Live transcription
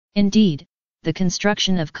Indeed, the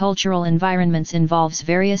construction of cultural environments involves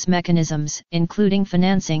various mechanisms, including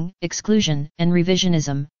financing, exclusion, and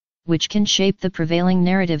revisionism, which can shape the prevailing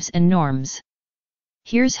narratives and norms.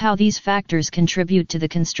 Here's how these factors contribute to the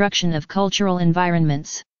construction of cultural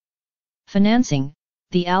environments. Financing.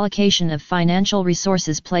 The allocation of financial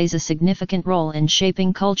resources plays a significant role in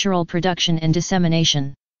shaping cultural production and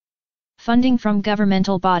dissemination. Funding from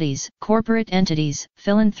governmental bodies, corporate entities,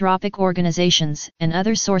 philanthropic organizations, and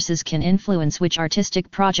other sources can influence which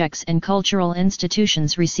artistic projects and cultural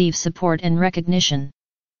institutions receive support and recognition.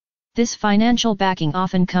 This financial backing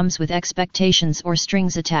often comes with expectations or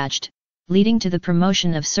strings attached, leading to the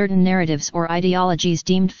promotion of certain narratives or ideologies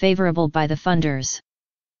deemed favorable by the funders.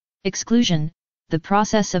 Exclusion. The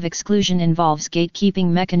process of exclusion involves gatekeeping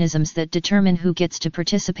mechanisms that determine who gets to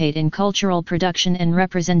participate in cultural production and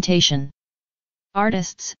representation.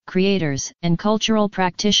 Artists, creators, and cultural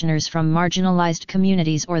practitioners from marginalized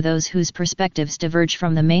communities or those whose perspectives diverge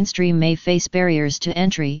from the mainstream may face barriers to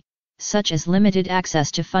entry, such as limited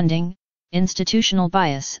access to funding, institutional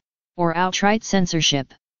bias, or outright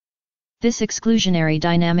censorship. This exclusionary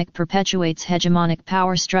dynamic perpetuates hegemonic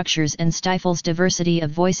power structures and stifles diversity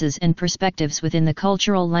of voices and perspectives within the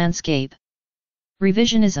cultural landscape.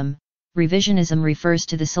 Revisionism. Revisionism refers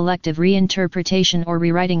to the selective reinterpretation or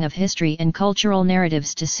rewriting of history and cultural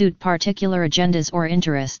narratives to suit particular agendas or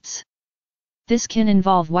interests. This can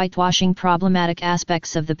involve whitewashing problematic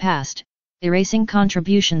aspects of the past, erasing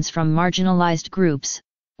contributions from marginalized groups,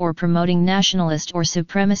 or promoting nationalist or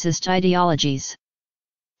supremacist ideologies.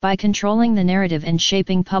 By controlling the narrative and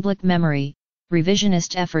shaping public memory,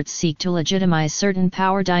 revisionist efforts seek to legitimize certain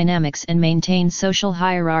power dynamics and maintain social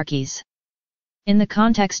hierarchies. In the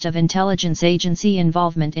context of intelligence agency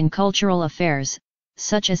involvement in cultural affairs,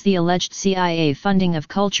 such as the alleged CIA funding of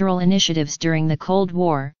cultural initiatives during the Cold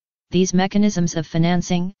War, these mechanisms of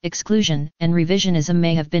financing, exclusion, and revisionism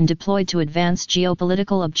may have been deployed to advance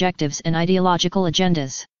geopolitical objectives and ideological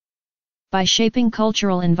agendas. By shaping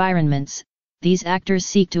cultural environments, these actors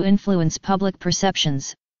seek to influence public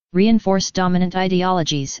perceptions, reinforce dominant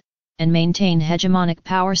ideologies, and maintain hegemonic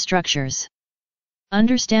power structures.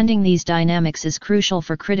 Understanding these dynamics is crucial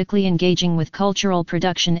for critically engaging with cultural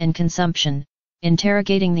production and consumption,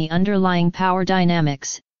 interrogating the underlying power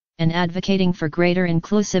dynamics, and advocating for greater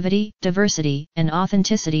inclusivity, diversity, and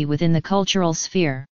authenticity within the cultural sphere.